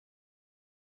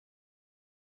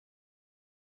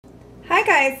Hi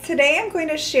guys, today I'm going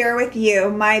to share with you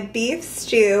my beef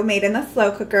stew made in the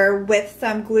slow cooker with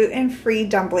some gluten-free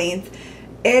dumplings.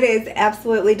 It is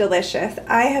absolutely delicious.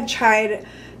 I have tried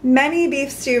many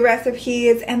beef stew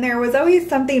recipes and there was always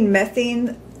something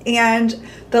missing, and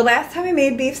the last time I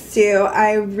made beef stew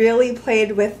I really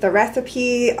played with the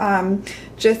recipe,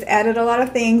 just added a lot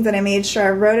of things, and I made sure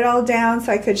I wrote it all down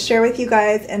so I could share with you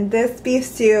guys. And this beef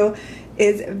stew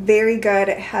is very good.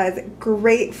 It has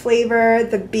great flavor.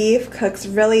 The beef cooks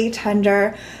really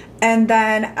tender. And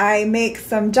then I make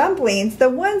some dumplings. The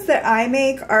ones that I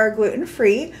make are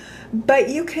gluten-free, but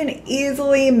you can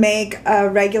easily make a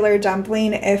regular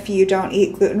dumpling if you don't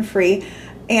eat gluten-free.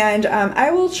 And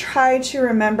I will try to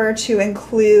remember to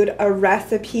include a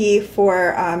recipe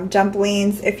for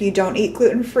dumplings if you don't eat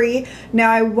gluten-free. Now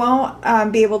I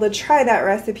won't be able to try that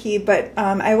recipe, but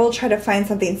I will try to find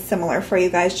something similar for you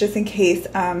guys just in case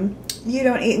you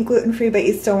don't eat gluten-free but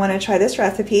you still want to try this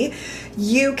recipe.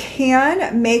 You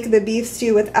can make the beef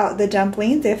stew without the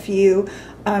dumplings if you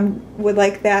would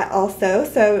like that also.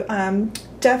 So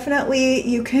definitely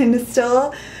you can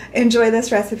still enjoy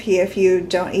this recipe if you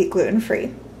don't eat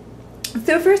gluten-free.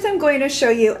 So first I'm going to show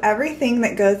you everything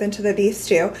that goes into the beef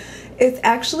stew. It's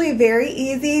actually very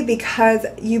easy because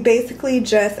you basically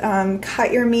just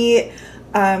cut your meat,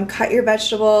 cut your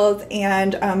vegetables,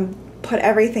 and put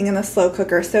everything in the slow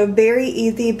cooker. So very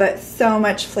easy, but so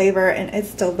much flavor, and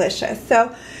it's delicious.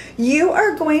 So you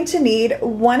are going to need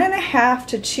 1.5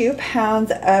 to 2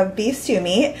 pounds of beef stew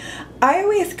meat. I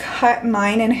always cut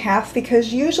mine in half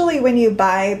because usually when you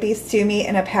buy beef stew meat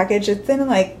in a package, it's in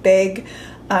like big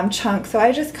chunks, so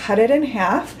I just cut it in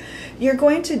half. You're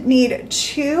going to need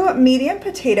 2 medium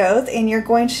potatoes, and you're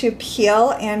going to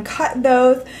peel and cut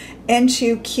those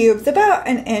into cubes about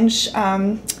 1 inch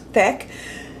thick.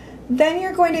 Then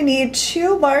you're going to need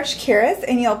 2 large carrots,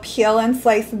 and you'll peel and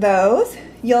slice those.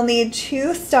 You'll need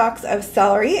 2 stalks of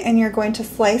celery, and you're going to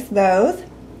slice those.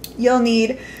 You'll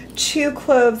need 2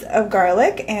 cloves of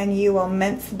garlic, and you will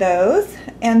mince those.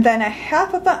 And then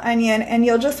 1/2 of an onion, and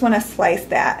you'll just want to slice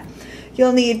that.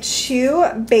 You'll need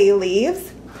 2 bay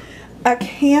leaves, a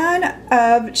can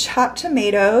of chopped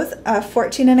tomatoes, a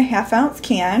 14.5 ounce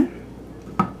can.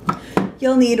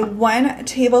 You'll need 1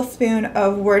 tablespoon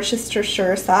of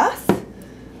Worcestershire sauce.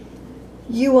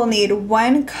 You will need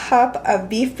 1 cup of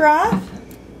beef broth.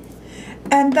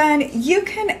 And then you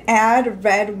can add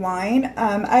red wine.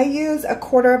 I use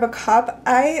 1/4 cup.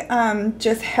 I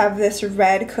just have this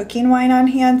red cooking wine on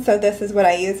hand, so this is what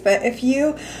I use. But if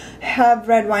you have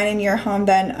red wine in your home,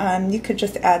 then you could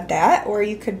just add that, or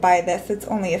you could buy this. It's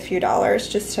only a few dollars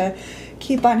just to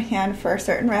keep on hand for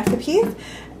certain recipes.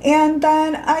 And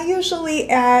then I usually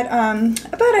add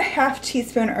about 1/2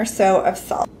 teaspoon or so of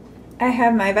salt. I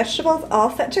have my vegetables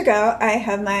all set to go. I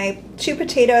have my 2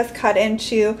 potatoes cut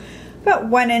into about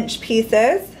 1 inch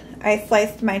pieces. I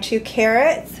sliced my 2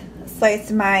 carrots,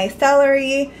 sliced my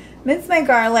celery, minced my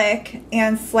garlic,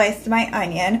 and sliced my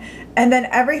onion. And then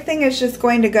everything is just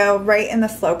going to go right in the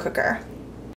slow cooker.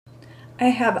 I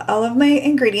have all of my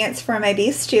ingredients for my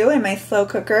beef stew in my slow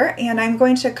cooker, and I'm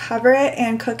going to cover it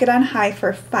and cook it on high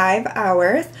for 5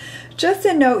 hours. Just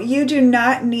a note, you do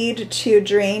not need to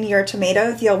drain your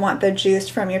tomatoes. You'll want the juice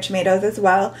from your tomatoes as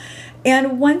well.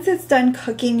 And once it's done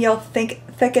cooking, you'll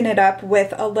thicken it up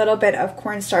with a little bit of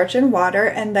cornstarch and water,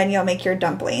 and then you'll make your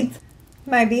dumplings.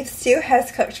 My beef stew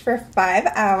has cooked for 5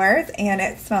 hours and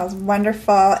it smells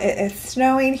wonderful. It is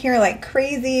snowing here like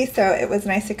crazy, so it was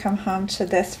nice to come home to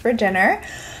this for dinner.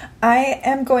 I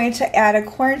am going to add a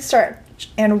cornstarch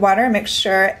and water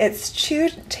mixture. It's 2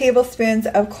 tablespoons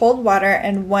of cold water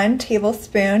and 1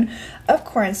 tablespoon of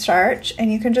cornstarch,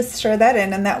 and you can just stir that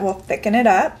in and that will thicken it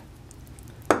up.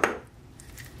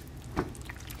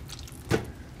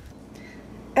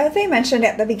 As I mentioned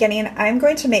at the beginning, I'm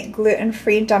going to make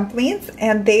gluten-free dumplings,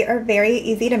 and they are very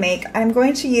easy to make. I'm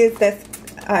going to use this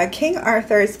King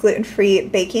Arthur's gluten-free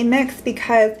baking mix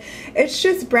because it's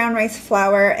just brown rice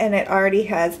flour and it already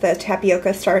has the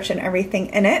tapioca starch and everything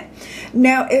in it.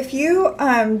 Now if you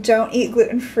don't eat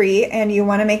gluten-free and you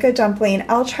want to make a dumpling,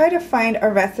 I'll try to find a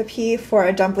recipe for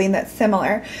a dumpling that's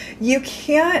similar. You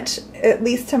can't, at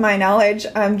least to my knowledge,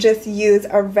 just use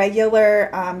a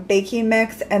regular baking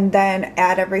mix and then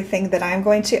add everything that I'm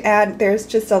going to add. There's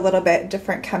just a little bit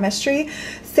different chemistry.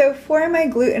 So for my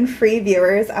gluten-free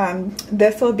viewers,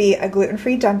 this will be a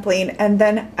gluten-free dumpling, and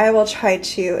then I will try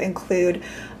to include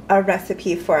a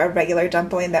recipe for a regular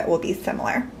dumpling that will be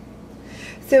similar.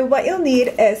 So what you'll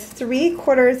need is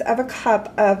 3/4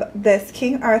 cup of this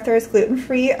King Arthur's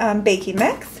gluten-free baking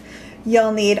mix.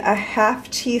 You'll need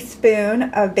 1/2 teaspoon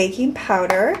of baking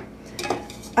powder,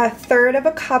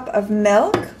 1/3 cup of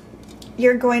milk.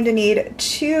 you're going to need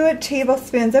 2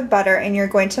 tablespoons of butter, and you're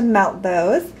going to melt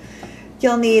those.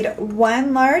 You'll need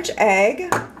 1 large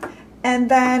egg, and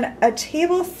then a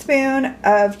tablespoon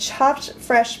of chopped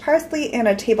fresh parsley and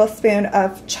a tablespoon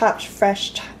of chopped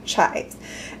fresh chives.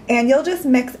 And you'll just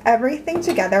mix everything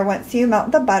together once you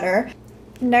melt the butter.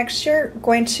 Next, you're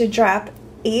going to drop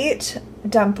 8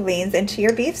 dumplings into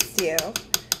your beef stew.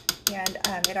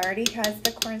 And it already has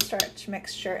the cornstarch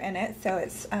mixture in it, so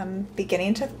it's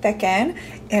beginning to thicken,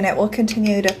 and it will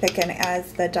continue to thicken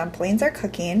as the dumplings are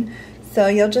cooking. So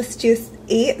you'll just do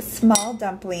 8 small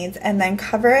dumplings and then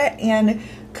cover it and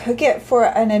cook it for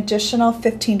an additional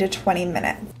 15 to 20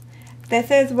 minutes. This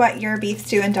is what your beef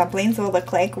stew and dumplings will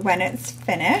look like when it's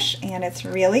finished, and it's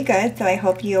really good, so I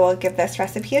hope you will give this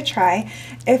recipe a try.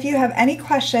 If you have any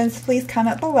questions, please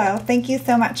comment below. Thank you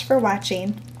so much for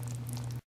watching.